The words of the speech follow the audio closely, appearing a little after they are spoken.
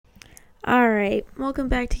Alright, welcome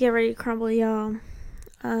back to Get Ready to Crumble, y'all.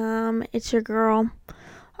 It's your girl.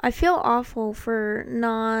 I feel awful for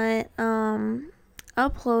not,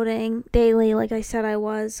 uploading daily like I said I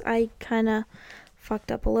was. I kinda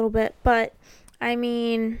fucked up a little bit, but, I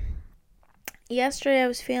mean, yesterday I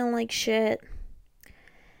was feeling like shit.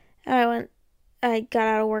 I got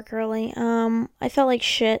out of work early. I felt like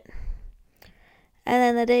shit. And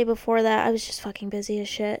then the day before that, I was just fucking busy as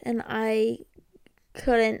shit, and I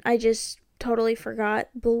just totally forgot,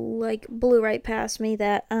 blew right past me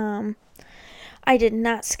that I did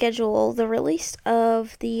not schedule the release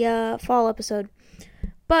of the fall episode.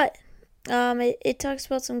 But it talks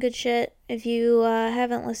about some good shit. If you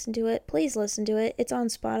haven't listened to it, please listen to it. It's on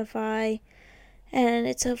Spotify, and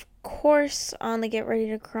it's of course on the Get Ready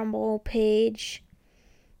to Crumble page.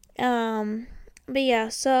 But yeah,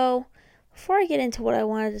 so before I get into what I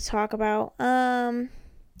wanted to talk about,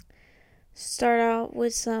 start out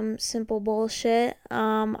with some simple bullshit.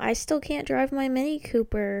 I still can't drive my Mini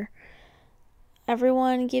Cooper.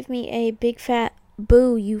 Everyone give me a big fat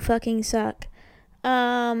boo, you fucking suck.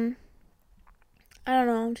 I don't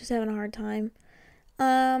know, I'm just having a hard time.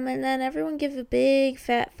 And then everyone give a big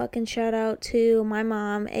fat fucking shout out to my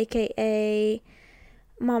mom, aka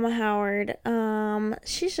Mama Howard.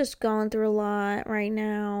 She's just going through a lot right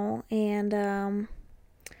now, and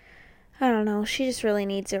I don't know, she just really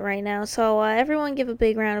needs it right now. So everyone give a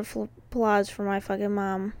big round of applause for my fucking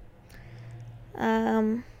mom.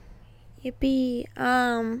 Yippee.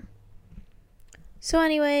 So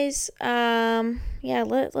anyways, yeah,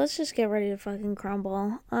 let's just get ready to fucking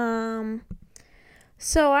crumble.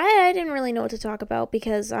 So I didn't really know what to talk about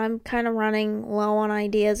because I'm kind of running low on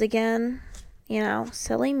ideas again. You know,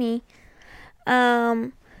 silly me.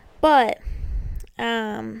 But,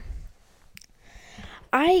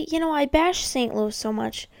 I bash St. Louis so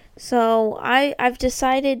much. So I've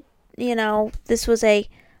decided, this was a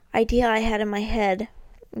idea I had in my head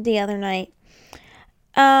the other night.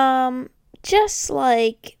 Just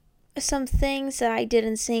like some things that I did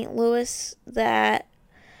in St. Louis that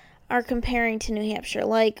are comparing to New Hampshire,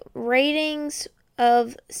 like ratings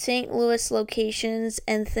of St. Louis locations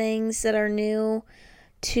and things that are new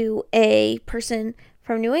to a person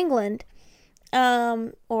from New England,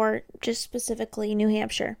 or just specifically New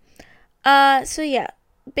Hampshire. So yeah,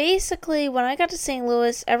 basically when I got to St.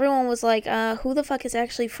 Louis, everyone was like, who the fuck is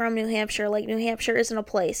actually from New Hampshire? Like, New Hampshire isn't a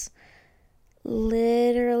place.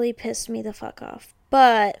 Literally pissed me the fuck off.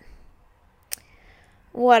 But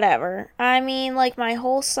whatever. I mean, like, my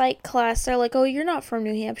whole psych class, they're like, oh, you're not from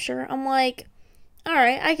New Hampshire. I'm like,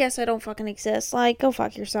 alright, I guess I don't fucking exist. Like, go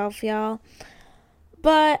fuck yourself, y'all.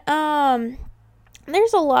 But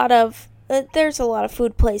there's a lot of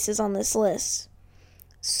food places on this list.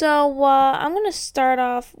 So I'm gonna start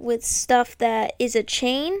off with stuff that is a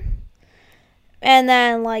chain, and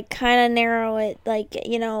then like kind of narrow it, like,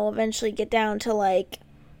 eventually get down to like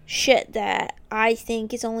shit that I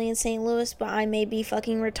think is only in St. Louis, but I may be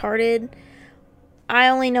fucking retarded. I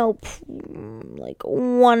only know like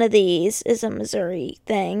one of these is a Missouri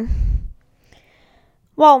thing.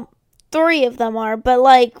 Well, three of them are, but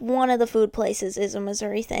like one of the food places is a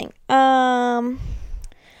Missouri thing.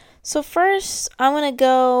 So first, I'm gonna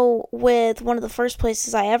go with one of the first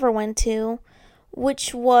places I ever went to,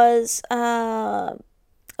 which was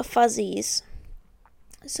Fuzzy's.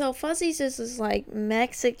 So Fuzzy's is this like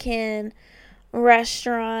Mexican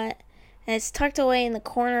restaurant, and it's tucked away in the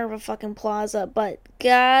corner of a fucking plaza. But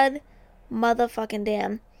god, motherfucking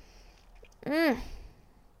damn,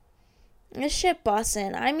 this shit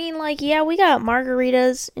bussin'. I mean, like, yeah, we got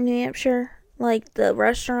margaritas in New Hampshire, like the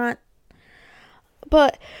restaurant,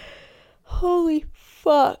 but holy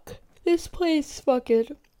fuck, this place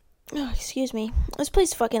fucking. Oh, excuse me. This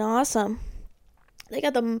place is fucking awesome. They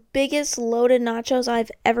got the biggest loaded nachos I've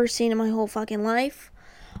ever seen in my whole fucking life.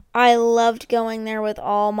 I loved going there with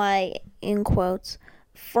all my, in quotes,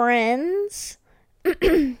 friends.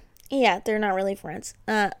 Yeah, they're not really friends.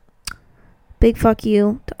 Big fuck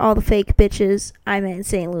you to all the fake bitches I'm in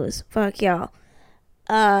St. Louis. Fuck y'all.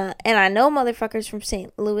 And I know motherfuckers from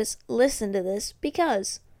St. Louis listen to this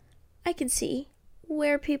because I can see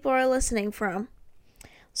where people are listening from.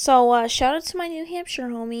 So, shout out to my New Hampshire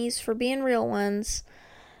homies for being real ones.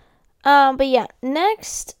 But yeah,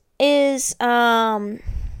 next is, the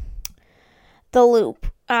Loop.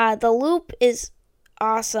 The Loop is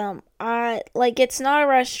awesome. It's not a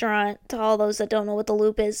restaurant to all those that don't know what the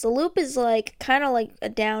Loop is. The Loop is like, kind of like a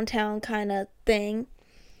downtown kind of thing,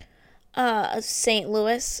 St.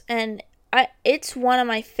 Louis, and it's one of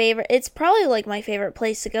my favorite. It's probably like my favorite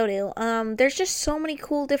place to go to. There's just so many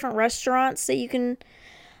cool different restaurants that you can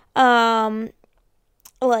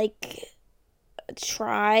like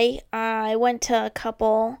try. I went to a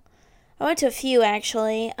couple. I went to a few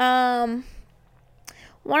actually. One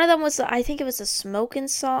of them was, I think it was a smoking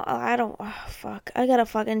salt. Fuck. I gotta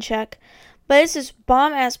fucking check. But it's this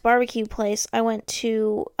bomb ass barbecue place I went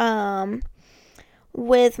to,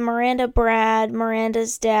 with Miranda, Brad,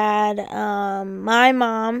 Miranda's dad, my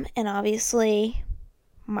mom, and obviously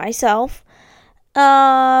myself.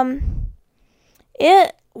 It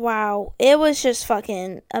was just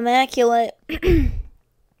fucking immaculate.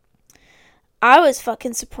 I was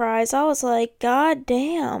fucking surprised. I was like, God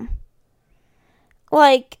damn.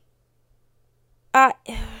 Like,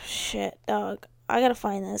 shit, dog. I gotta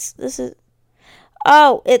find this. It's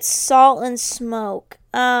Salt and Smoke.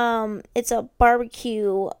 It's a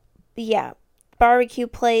barbecue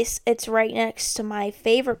place. It's right next to my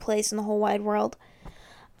favorite place in the whole wide world.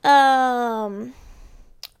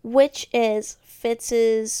 Which is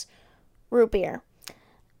Fitz's Root Beer.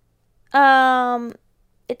 I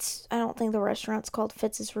don't think the restaurant's called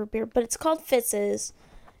Fitz's Root Beer, but it's called Fitz's.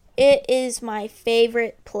 It is my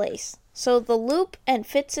favorite place. So the Loop and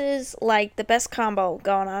Fitz's, like, the best combo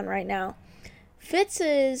going on right now.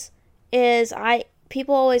 Fitz's is,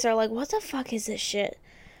 people always are like, what the fuck is this shit?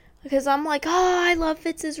 Because I'm like, oh, I love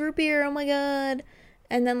Fitz's Root Beer, oh my god.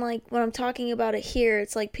 And then, like, when I'm talking about it here,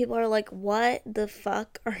 it's like, people are like, what the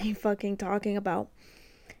fuck are you fucking talking about?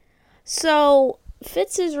 So,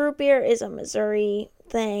 Fitz's Root Beer is a Missouri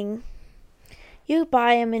thing. You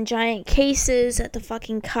buy them in giant cases at the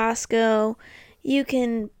fucking Costco. You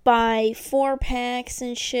can buy 4-packs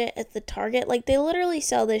and shit at the Target. Like, they literally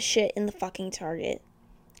sell this shit in the fucking Target.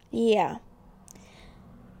 Yeah.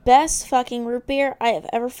 Best fucking root beer I have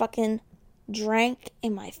ever fucking drank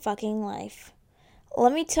in my fucking life.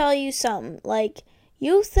 Let me tell you something. Like,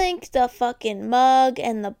 you think the fucking Mug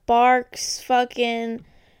and the Barks fucking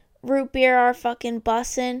root beer are fucking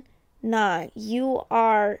bussin'? Nah,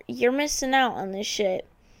 you're missing out on this shit.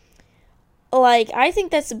 Like, I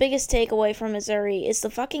think that's the biggest takeaway from Missouri is the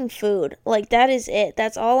fucking food. Like, that is it.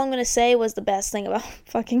 That's all I'm gonna say was the best thing about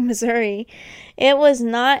fucking Missouri. It was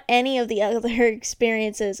not any of the other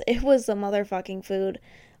experiences. It was the motherfucking food.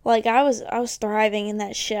 Like, I was thriving in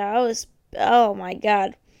that shit. Oh my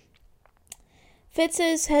god.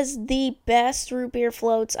 Fitz's has the best root beer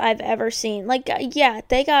floats I've ever seen. Like, yeah,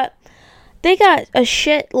 they got a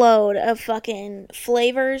shitload of fucking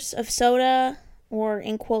flavors of soda, or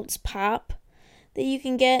in quotes, pop, that you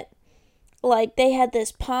can get. Like, they had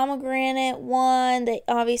this pomegranate one. They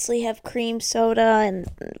obviously have cream soda and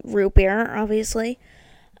root beer, obviously.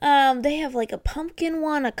 They have, like, a pumpkin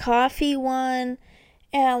one, a coffee one,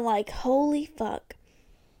 and, like, holy fuck.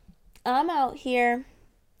 I'm out here.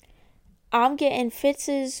 I'm getting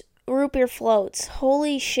Fitz's root beer floats.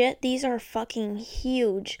 Holy shit, these are fucking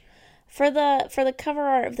huge. For the cover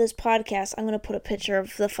art of this podcast, I'm going to put a picture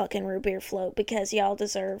of the fucking root beer float because y'all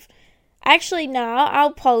deserve. Actually, no,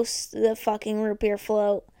 I'll post the fucking root beer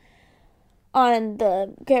float on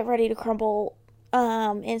the Get Ready to Crumble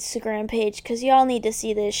Instagram page because y'all need to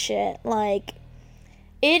see this shit. Like,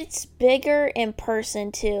 it's bigger in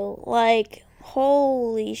person too. Like,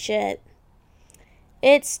 holy shit.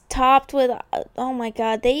 It's topped with, oh my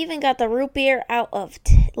god, they even got the root beer out of,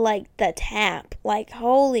 the tap. Like,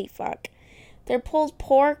 holy fuck. Their pulled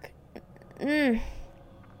pork, I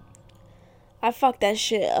fucked that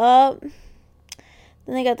shit up. Then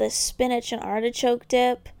they got the spinach and artichoke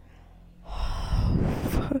dip. Oh,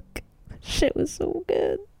 fuck. Shit was so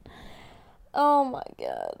good. Oh my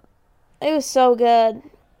god. It was so good.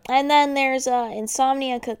 And then there's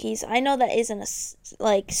Insomnia Cookies. I know that isn't a,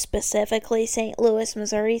 specifically St. Louis,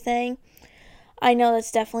 Missouri thing. I know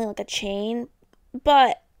that's definitely, like, a chain.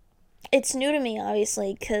 But it's new to me,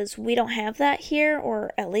 obviously, because we don't have that here.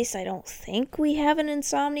 Or at least I don't think we have an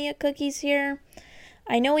Insomnia Cookies here.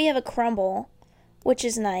 I know we have a Crumble, which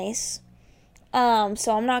is nice.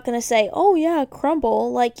 So I'm not going to say, oh, yeah,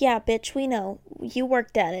 Crumble. Like, yeah, bitch, we know. You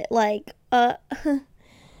worked at it. Like,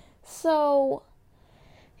 So,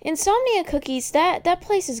 Insomnia Cookies, that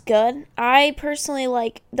place is good. I personally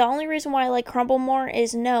the only reason why I like Crumble more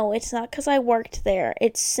is, no, it's not because I worked there.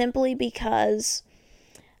 It's simply because,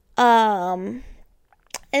 and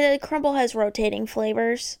Crumble has rotating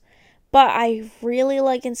flavors. But I really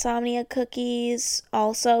like Insomnia Cookies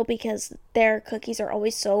also because their cookies are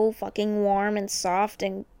always so fucking warm and soft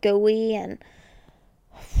and gooey, and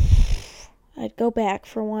I'd go back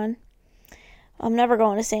for one. I'm never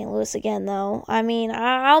going to St. Louis again, though. I mean,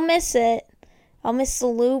 I'll miss it. I'll miss the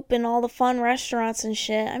Loop and all the fun restaurants and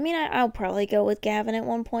shit. I mean, I'll probably go with Gavin at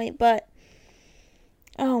one point, but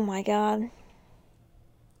oh my god.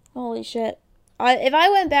 Holy shit. If I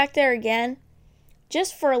went back there again,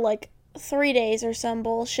 just for like 3 days or some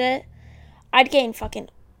bullshit, I'd gain fucking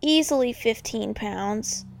easily 15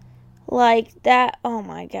 pounds. Like that, oh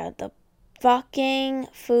my god, the fucking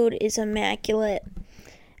food is immaculate.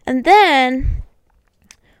 And then,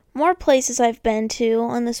 more places I've been to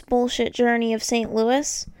on this bullshit journey of St.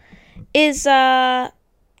 Louis is, there's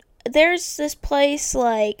this place,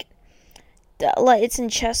 like, it's in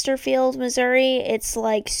Chesterfield, Missouri. It's,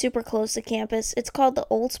 like, super close to campus. It's called the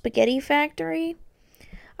Old Spaghetti Factory.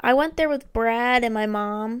 I went there with Brad and my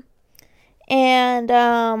mom.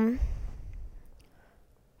 And,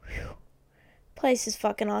 place is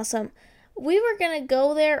fucking awesome. We were gonna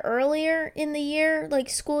go there earlier in the year, like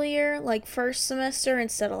school year, like first semester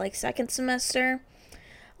instead of like second semester,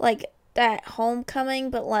 like that homecoming,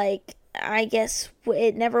 but like I guess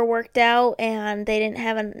it never worked out and they didn't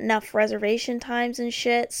have enough reservation times and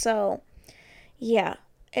shit, so yeah,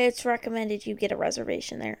 it's recommended you get a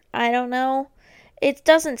reservation there. I don't know. It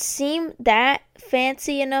doesn't seem that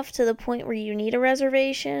fancy enough to the point where you need a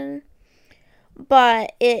reservation,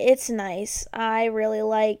 but it's nice. I really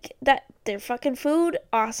like that. Their fucking food,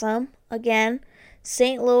 awesome. Again,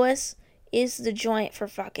 St. Louis is the joint for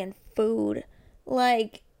fucking food.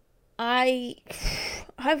 Like,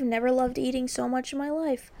 I've never loved eating so much in my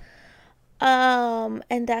life. And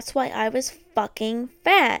that's why I was fucking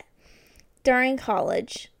fat during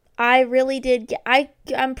college. I really did get,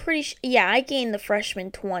 I'm pretty I gained the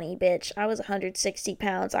freshman 20, bitch. I was 160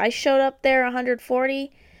 pounds. I showed up there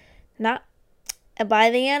 140. Not, and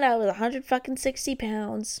by the end, I was 160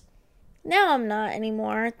 pounds. Now I'm not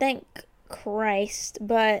anymore, thank Christ,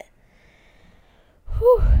 but,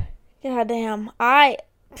 whew, goddamn, I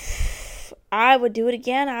would do it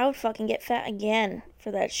again. I would fucking get fat again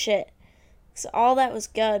for that shit. So all that was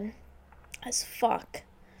good as fuck.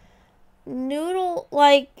 Noodle,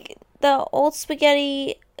 like, the Old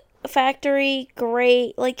Spaghetti Factory,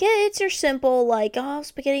 great. Like, it's your simple, like,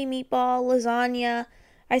 spaghetti, meatball, lasagna.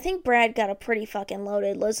 I think Brad got a pretty fucking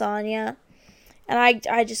loaded lasagna. And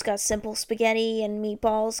I just got simple spaghetti and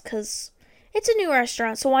meatballs because it's a new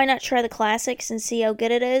restaurant, so why not try the classics and see how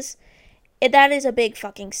good it is? That is a big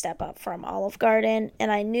fucking step up from Olive Garden,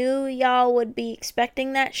 and I knew y'all would be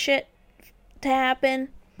expecting that shit to happen.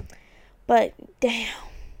 But, damn.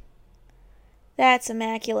 That's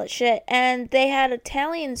immaculate shit. And they had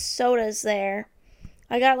Italian sodas there.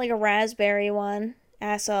 I got like a raspberry one,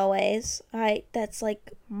 as always. That's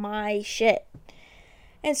like my shit.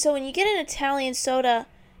 And so when you get an Italian soda,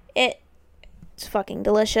 it's fucking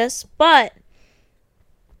delicious. But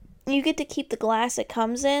you get to keep the glass it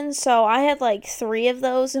comes in. So I had like 3 of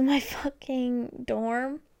those in my fucking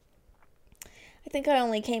dorm. I think I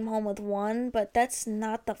only came home with 1, but that's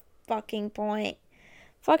not the fucking point.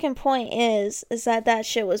 Fucking point is that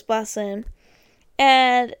shit was bussin'.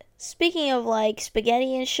 And speaking of like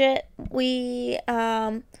spaghetti and shit, we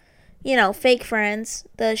fake friends,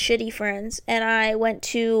 the shitty friends, and I went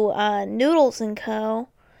to Noodles & Co.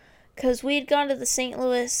 because we'd gone to the St.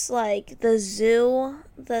 Louis, like, the zoo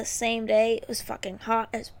the same day. It was fucking hot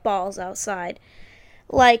as balls outside.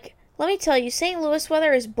 Like, let me tell you, St. Louis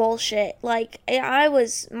weather is bullshit. Like,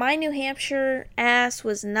 my New Hampshire ass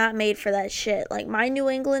was not made for that shit. Like, my New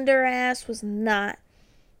Englander ass was not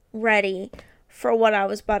ready for what I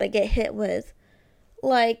was about to get hit with.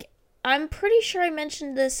 Like, I'm pretty sure I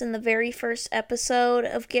mentioned this in the very first episode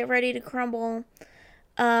of Get Ready to Crumble,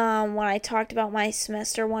 when I talked about my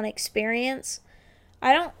semester 1 experience.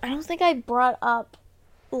 I don't think I brought up,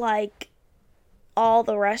 like, all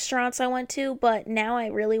the restaurants I went to, but now I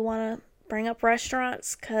really want to bring up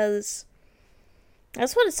restaurants, because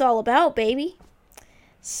that's what it's all about, baby.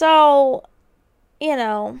 So, we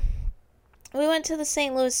went to the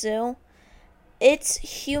St. Louis Zoo. It's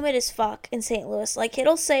humid as fuck in St. Louis. Like,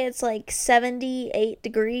 it'll say it's like 78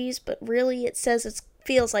 degrees, but really it says it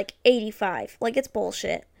feels like 85. Like, it's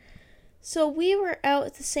bullshit. So we were out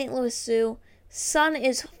at the St. Louis Zoo. Sun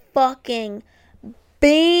is fucking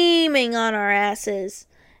beaming on our asses.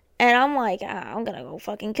 And I'm like, I'm gonna go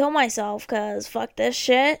fucking kill myself, because fuck this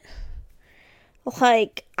shit.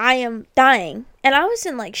 Like, I am dying. And I was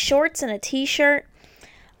in, like, shorts and a t-shirt.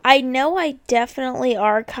 I know I definitely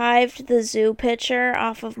archived the zoo picture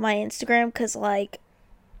off of my Instagram, because, like,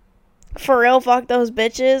 for real, fuck those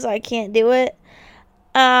bitches. I can't do it.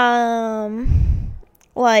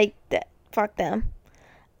 Fuck them.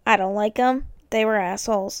 I don't like them. They were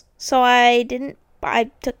assholes. So I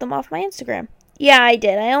took them off my Instagram. Yeah, I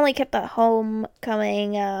did. I only kept the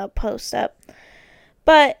homecoming post up.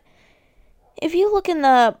 But if you look in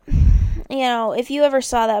the, if you ever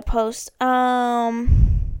saw that post,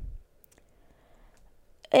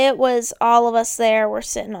 it was all of us there. We're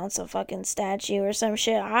sitting on some fucking statue or some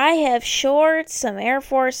shit. I have shorts, some Air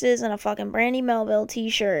Forces, and a fucking Brandy Melville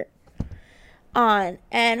t-shirt on,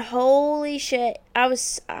 and holy shit, I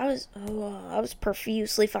was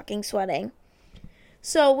profusely fucking sweating.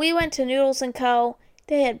 So we went to Noodles & Co.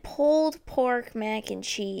 They had pulled pork mac and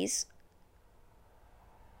cheese.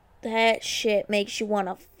 That shit makes you want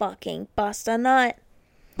to fucking bust a nut.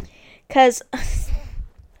 Because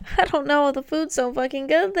I don't know, the food's so fucking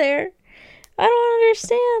good there. I don't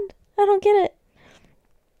understand. I don't get it.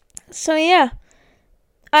 So yeah.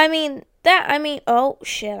 Oh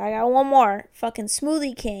shit, I got one more. Fucking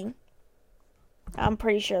Smoothie King. I'm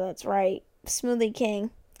pretty sure that's right. Smoothie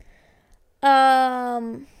King.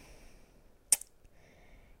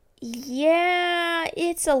 Yeah,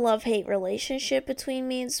 it's a love-hate relationship between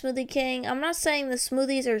me and Smoothie King. I'm not saying the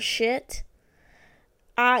smoothies are shit.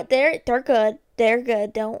 They're good. They're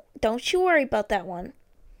good. Don't you worry about that one.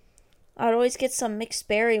 I'd always get some mixed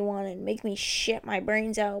berry one and make me shit my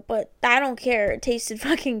brains out, but I don't care. It tasted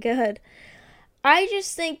fucking good. I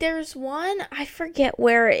just think there's one, I forget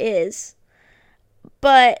where it is,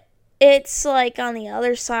 but it's like on the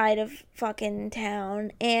other side of fucking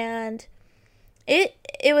town, and it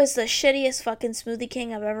was the shittiest fucking Smoothie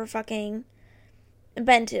King I've ever fucking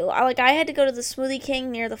been to. I had to go to the Smoothie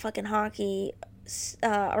King near the fucking hockey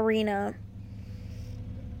arena.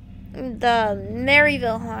 The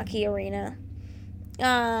Maryville Hockey Arena.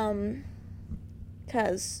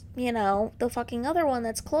 Because, the fucking other one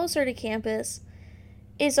that's closer to campus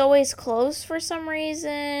is always closed for some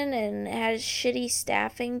reason and has shitty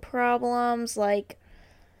staffing problems. Like,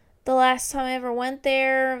 the last time I ever went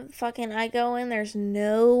there, fucking I go in, there's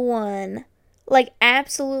no one. Like,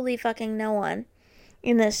 absolutely fucking no one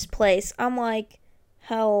in this place. I'm like,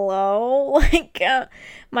 hello?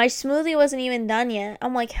 My smoothie wasn't even done yet.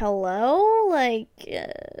 I'm like, hello?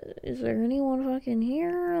 Is there anyone fucking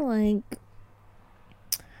here?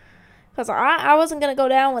 Because I wasn't going to go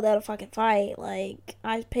down without a fucking fight.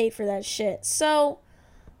 I paid for that shit. So,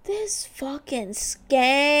 this fucking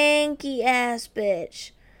skanky ass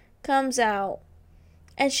bitch comes out,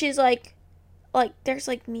 and she's there's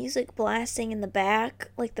music blasting in the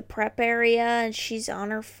back, the prep area, and she's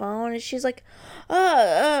on her phone, and she's like,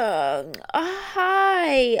 hi,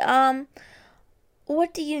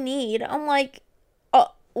 what do you need? I'm like,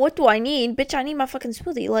 what do I need? Bitch, I need my fucking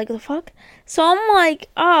smoothie, the fuck? So I'm like,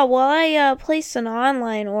 I placed an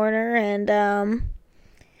online order, and, I'm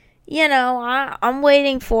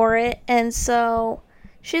waiting for it, and so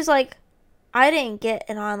she's like, I didn't get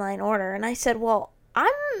an online order, and I said, well, I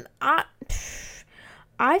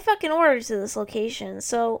fucking ordered to this location.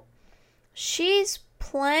 So she's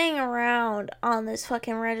playing around on this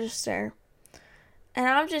fucking register, and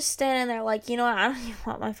I'm just standing there I don't even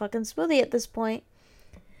want my fucking smoothie at this point.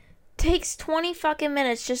 Takes 20 fucking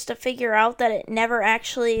minutes just to figure out that it never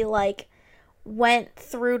actually went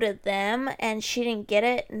through to them, and she didn't get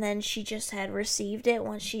it, and then she just had received it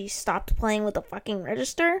when she stopped playing with the fucking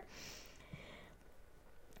register.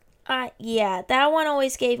 Yeah, that one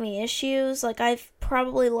always gave me issues. I've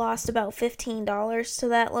probably lost about $15 to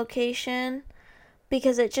that location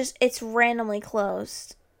because it's randomly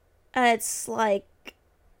closed. And it's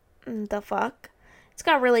the fuck? It's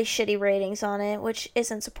got really shitty ratings on it, which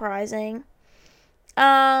isn't surprising.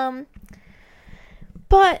 But,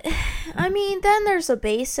 then there's the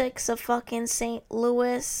basics of fucking St.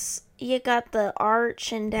 Louis. You got the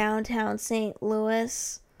Arch in downtown St.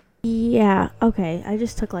 Louis. Yeah, okay. I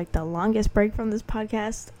just took the longest break from this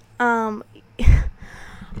podcast. I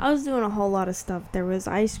was doing a whole lot of stuff. There was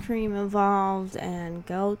ice cream involved and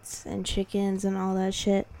goats and chickens and all that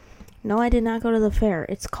shit. No, I did not go to the fair.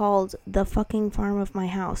 It's called the fucking farm of my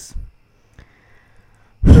house.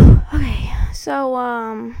 Okay,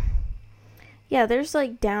 so yeah, there's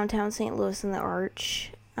downtown St. Louis and the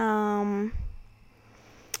Arch.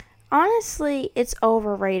 Honestly, it's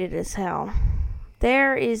overrated as hell.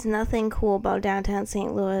 There is nothing cool about downtown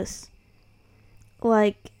St. Louis.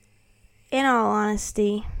 In all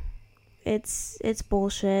honesty, it's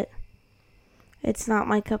bullshit. It's not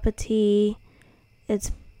my cup of tea.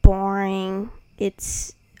 It's boring.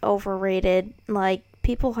 It's overrated.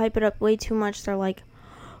 People hype it up way too much. They're like,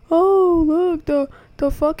 oh, look, the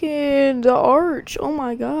Arch. Oh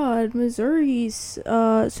my god, Missouri's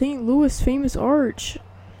St. Louis famous Arch.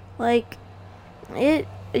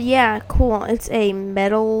 Yeah, cool. It's a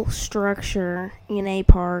metal structure in a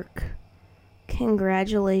park.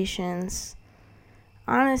 Congratulations.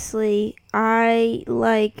 Honestly, and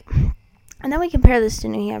then we compare this to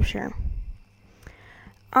New Hampshire.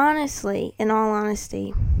 Honestly, in all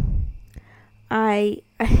honesty,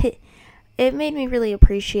 it made me really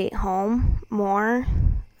appreciate home more.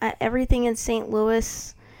 Everything in St.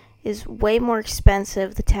 Louis is way more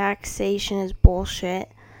expensive. The taxation is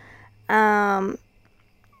bullshit. And,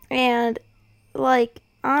 like,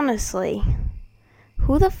 honestly,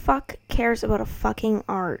 who the fuck cares about a fucking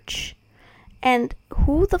arch? And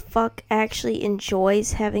who the fuck actually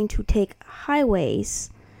enjoys having to take highways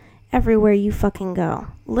everywhere you fucking go?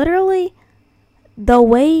 Literally, the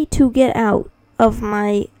way to get out of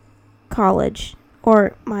my college,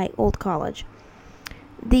 or my old college,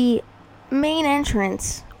 the main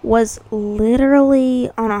entrance was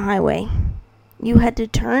literally on a highway. You had to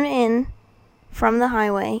turn in from the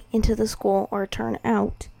highway into the school, or turn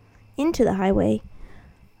out into the highway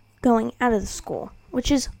going out of the school,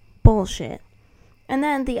 which is bullshit. And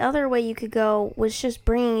then the other way you could go was just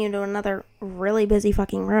bringing you to another really busy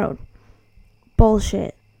fucking road.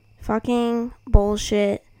 Bullshit. Fucking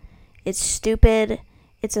bullshit. It's stupid.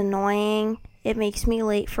 It's annoying. It makes me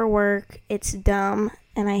late for work. It's dumb,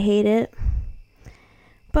 and I hate it.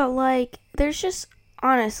 But, like, there's just,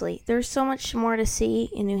 honestly, there's so much more to see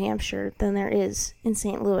in New Hampshire than there is in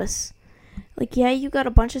St. Louis. Like, yeah, you got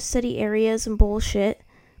a bunch of city areas and bullshit,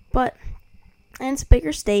 and it's a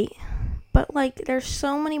bigger state. But, like, there's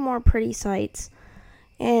so many more pretty sights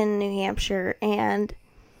in New Hampshire, and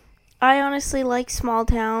I honestly like small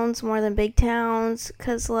towns more than big towns,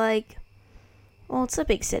 because, like, well, it's a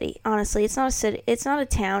big city, honestly. It's not a city. It's not a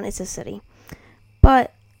town. It's a city.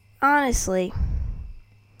 But, honestly,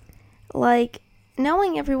 like,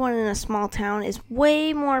 knowing everyone in a small town is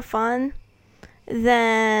way more fun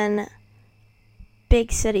than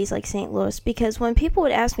big cities like St. Louis, because when people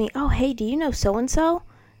would ask me, oh, hey, do you know so-and-so?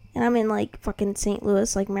 And I'm in, like, fucking St.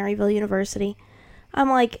 Louis, like, Maryville University. I'm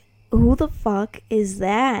like, who the fuck is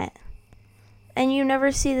that? And you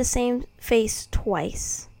never see the same face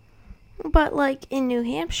twice. But, like, in New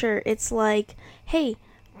Hampshire, it's like, hey,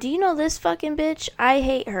 do you know this fucking bitch? I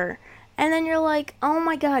hate her. And then you're like, oh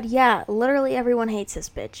my god, yeah, literally everyone hates this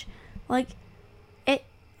bitch. Like, it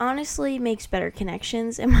honestly makes better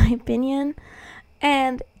connections, in my opinion.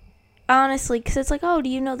 And honestly, because it's like, oh, do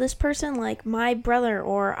you know this person? Like, my brother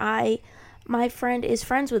or my friend is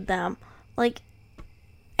friends with them. Like,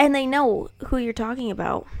 and they know who you're talking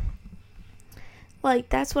about. Like,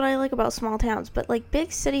 that's what I like about small towns. But, like,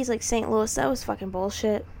 big cities like St. Louis, that was fucking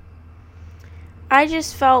bullshit. I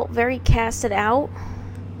just felt very casted out.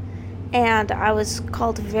 And I was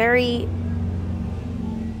called very...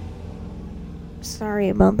 Sorry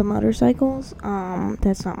about the motorcycles.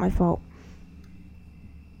 That's not my fault.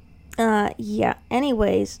 Yeah.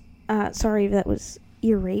 Anyways, sorry if that was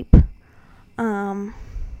ear rape. But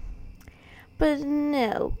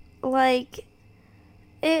no. Like,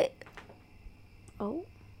 it... Oh.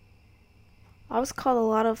 I was called a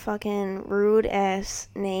lot of fucking rude-ass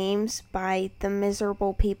names by the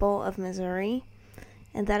miserable people of Missouri.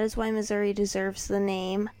 And that is why Missouri deserves the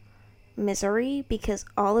name Misery, because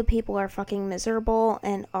all the people are fucking miserable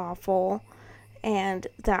and awful, and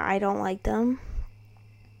that I don't like them.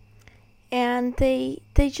 And they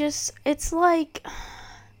just, it's like,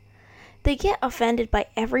 they get offended by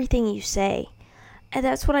everything you say. And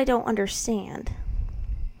that's what I don't understand.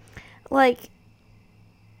 Like,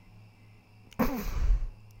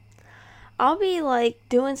 I'll be, like,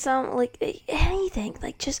 doing something, like, anything,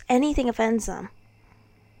 like, just anything offends them.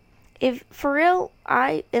 If, for real,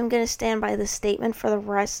 I am going to stand by this statement for the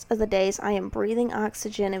rest of the days I am breathing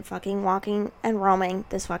oxygen and fucking walking and roaming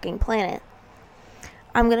this fucking planet.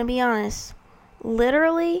 I'm going to be honest.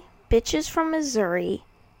 Literally, bitches from Missouri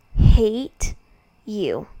hate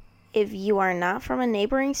you if you are not from a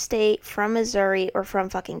neighboring state, from Missouri, or from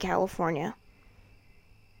fucking California.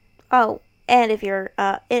 Oh, and if you're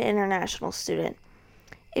an international student.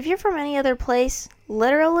 If you're from any other place,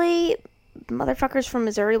 literally, motherfuckers from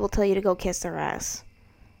Missouri will tell you to go kiss their ass.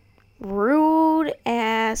 Rude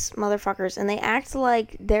ass motherfuckers. And they act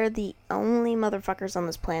like they're the only motherfuckers on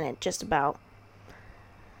this planet, just about.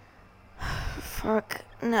 Fuck,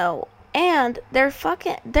 no. And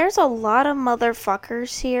there's a lot of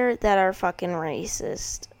motherfuckers here that are fucking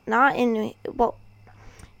racist. Not in,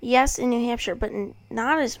 yes, in New Hampshire, but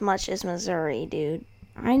not as much as Missouri, dude.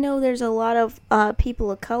 I know there's a lot of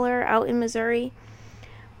people of color out in Missouri,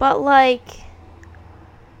 but, like,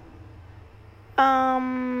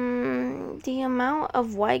 the amount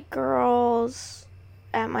of white girls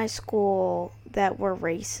at my school that were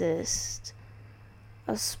racist,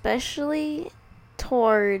 especially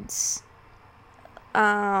towards,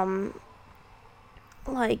 like,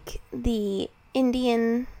 the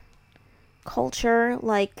Indian culture,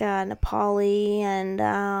 like, Nepali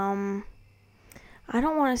and, I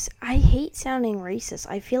don't want to. I hate sounding racist.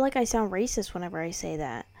 I feel like I sound racist whenever I say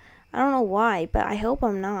that. I don't know why, but I hope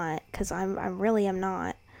I'm not, because I really am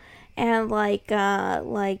not. And like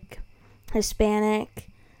Hispanic,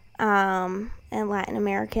 and Latin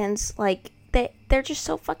Americans, like they're just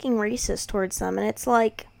so fucking racist towards them, and it's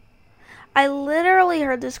like, I literally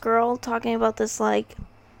heard this girl talking about this like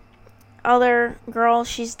other girl.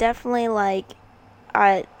 She's definitely like,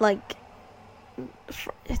 I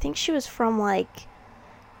think she was from like,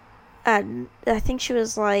 I think she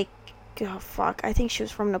was like, oh fuck, I think she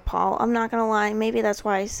was from Nepal. I'm not gonna lie, maybe that's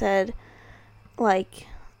why I said like,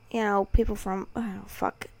 people from, oh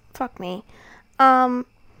fuck me.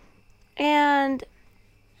 And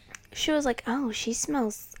she was like, oh, she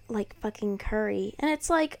smells like fucking curry. And it's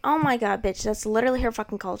like, oh my god, bitch, that's literally her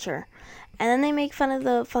fucking culture. And then they make fun of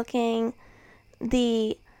the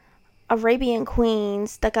Arabian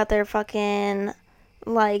queens that got their fucking,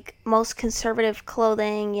 like, most conservative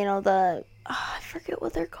clothing, I forget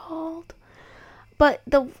what they're called. But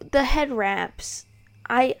the head wraps,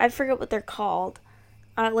 I forget what they're called.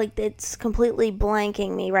 Like, it's completely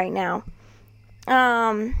blanking me right now.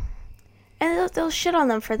 And they'll shit on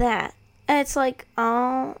them for that. And it's like,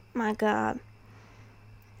 oh my god.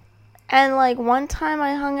 And like one time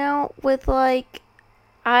I hung out with like,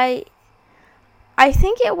 I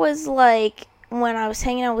think it was like when I was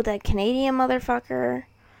hanging out with that Canadian motherfucker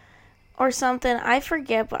or something. I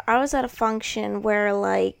forget, but I was at a function where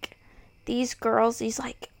like these girls, these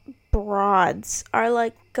like broads, are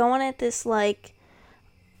like going at this like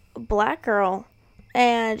black girl,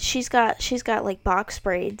 and she's got like box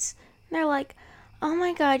braids. And they're like, oh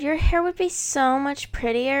my god, your hair would be so much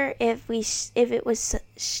prettier if it was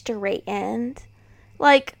straightened.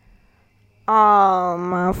 Like, oh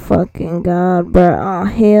my fucking god, bro. Oh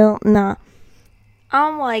hell nah.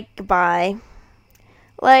 I'm like, goodbye.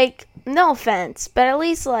 Like, no offense, but at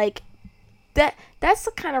least like that's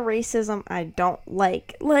the kind of racism I don't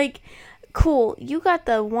like. Like, cool, you got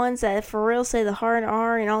the ones that for real say the hard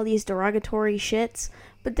R and all these derogatory shits,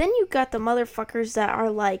 but then you got the motherfuckers that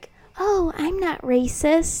are like, oh, I'm not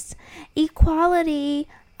racist, equality,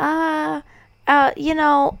 BLM,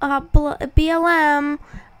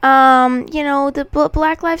 the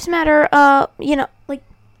Black Lives Matter, like,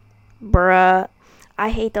 bruh, I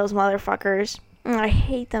hate those motherfuckers. I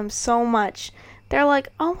hate them so much. They're like,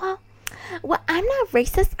 oh, well, I'm not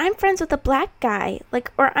racist. I'm friends with a black guy.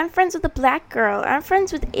 Like, or I'm friends with a black girl. I'm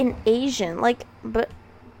friends with an Asian. Like, but,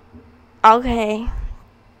 okay.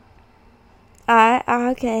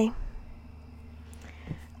 Okay.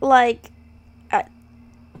 Like, at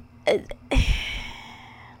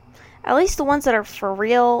least the ones that are for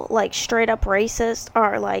real, like, straight up racist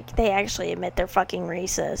are, like, they actually admit they're fucking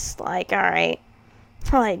racist. Like, alright.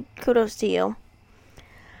 Like, kudos to you.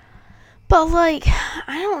 But, like,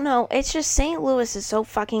 I don't know. It's just St. Louis is so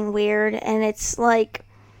fucking weird, and it's, like,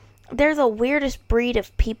 they're the weirdest breed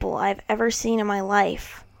of people I've ever seen in my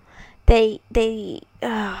life. I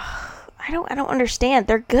don't understand.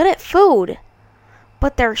 They're good at food,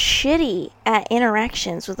 but they're shitty at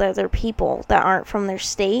interactions with other people that aren't from their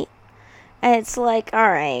state. And it's like,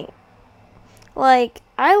 alright. Like,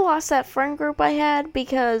 I lost that friend group I had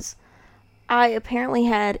because I apparently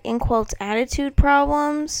had, in quotes, attitude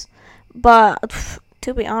problems. But,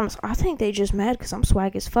 to be honest, I think they just mad because I'm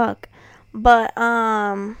swag as fuck. But,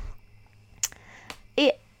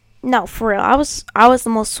 no, for real. I was the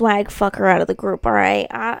most swag fucker out of the group, alright?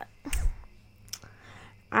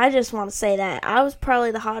 I just want to say that. I was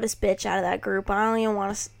probably the hottest bitch out of that group. I don't even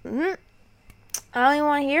want to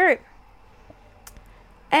hear it.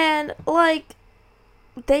 And, like,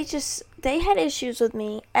 they had issues with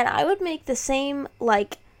me, and I would make the same,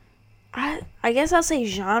 like, I guess I'll say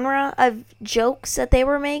genre of jokes that they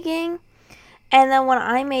were making, and then when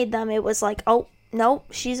I made them, it was like, oh, nope,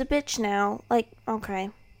 she's a bitch now. Like, okay.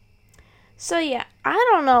 So, yeah, I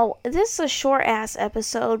don't know. This is a short-ass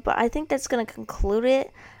episode, but I think that's going to conclude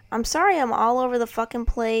it. I'm sorry I'm all over the fucking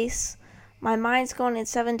place. My mind's going in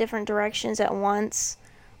 7 different directions at once.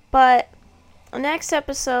 But next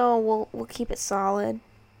episode, we'll keep it solid.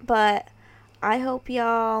 But I hope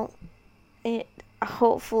y'all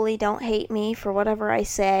hopefully don't hate me for whatever I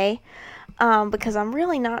say. Because I'm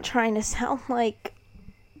really not trying to sound like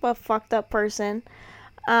a fucked up person.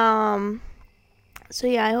 So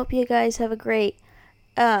yeah, I hope you guys have a great,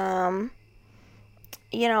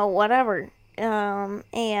 whatever.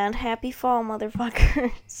 And happy fall,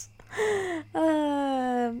 motherfuckers.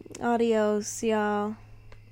 Adios, y'all.